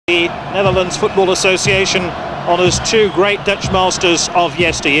The Netherlands Football Association honours two great Dutch masters of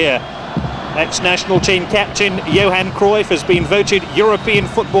yesteryear. Ex-national team captain Johan Cruyff has been voted European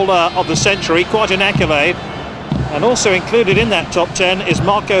Footballer of the Century, quite an accolade. And also included in that top 10 is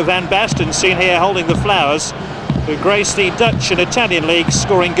Marco van Basten, seen here holding the flowers, who graced the Dutch and Italian leagues,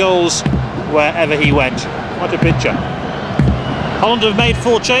 scoring goals wherever he went. What a picture. Holland have made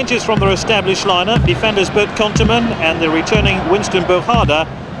 4 changes from their established lineup. Defenders Bert Konteman and the returning Winston Bogarde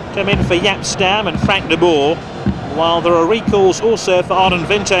come in for Jaap Stam and Frank de Boer, while there are recalls also for Arden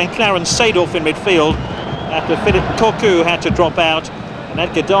Winter and Clarence Seedorf in midfield after Philip Cocu had to drop out and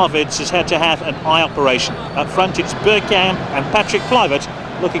Edgar Davids has had to have an eye operation. Up front it's Bergkamp and Patrick Kluivert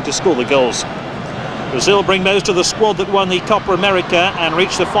looking to score the goals. Brazil bring most of the squad that won the Copa America and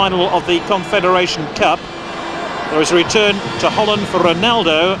reached the final of the Confederation Cup. There is a return to Holland for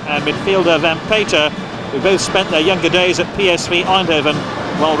Ronaldo and midfielder Van Peter, who both spent their younger days at PSV Eindhoven,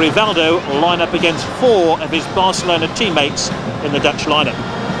 while Rivaldo will line up against 4 of his Barcelona teammates in the Dutch lineup.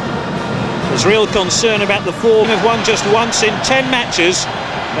 There's real concern about the form. They've won just once in 10 matches,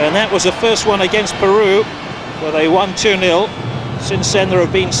 and that was the first one against Peru, where they won 2-0. Since then there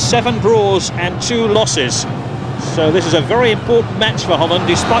have been 7 draws and 2 losses. So this is a very important match for Holland,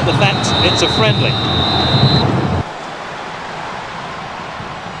 despite the fact it's a friendly.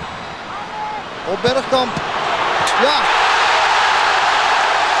 Op Bergkamp. Ja.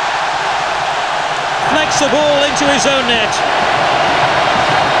 Flecks the ball into his own net.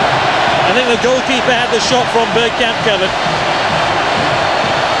 I think the goalkeeper had the shot from Bergkamp covered.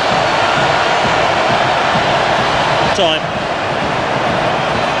 Time.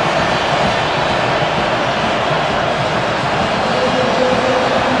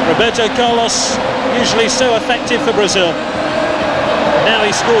 Roberto Carlos, usually so effective for Brazil. Now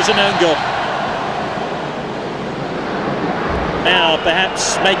he scores an own goal. Now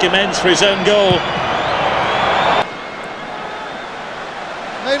perhaps make amends for his own goal.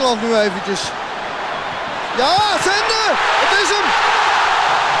 Nederland nu eventjes. Ja, zender! Het is hem!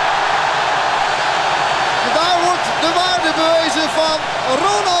 En daar wordt de waarde bewezen van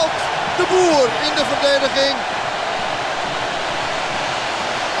Ronald de Boer in de verdediging.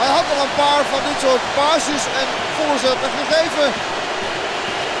 Hij had al een paar van dit soort passes en voorzetten gegeven.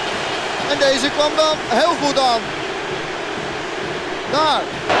 En deze kwam dan heel goed aan. Daar.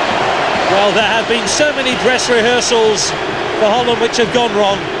 Well, there have been so many dress rehearsals for Holland which have gone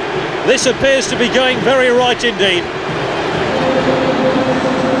wrong. This appears to be going very right indeed.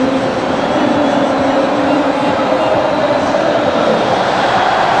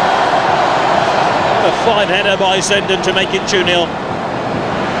 A fine header by Zenden to make it 2-0.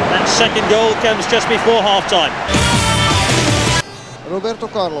 That second goal comes just before half-time. Roberto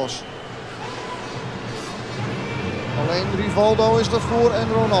Carlos. Alleen Rivaldo is ervoor en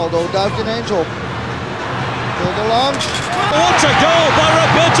Ronaldo duikt ineens op. Wilde langs. What a goal by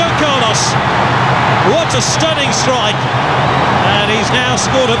Roberto Carlos! What a stunning strike! And he's now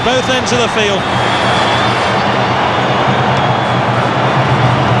scored at both ends of the field.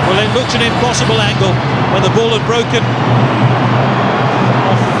 Well, it looked an impossible angle when the ball had broken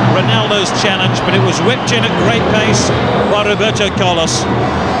off Ronaldo's challenge, but it was whipped in at great pace by Roberto Carlos.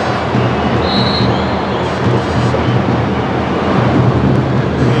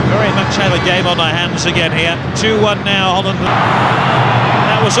 Much have a game on our hands again here. 2-1 now, Holland.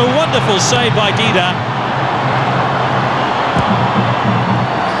 That was a wonderful save by Dida.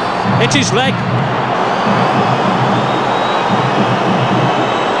 Hit his leg.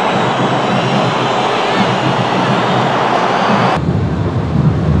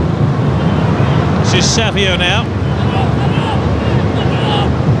 This is Savio now.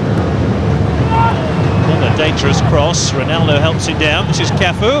 A dangerous cross. Ronaldo helps it down. This is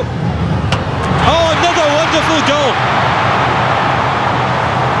Cafu. Oh, another wonderful goal.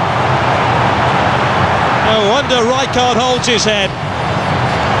 No wonder Rijkaard holds his head.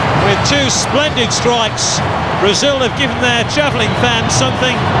 With 2 splendid strikes, Brazil have given their travelling fans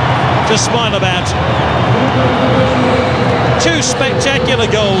something to smile about. 2 spectacular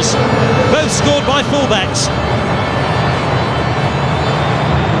goals, both scored by fullbacks.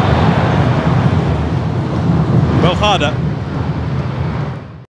 Bogarde.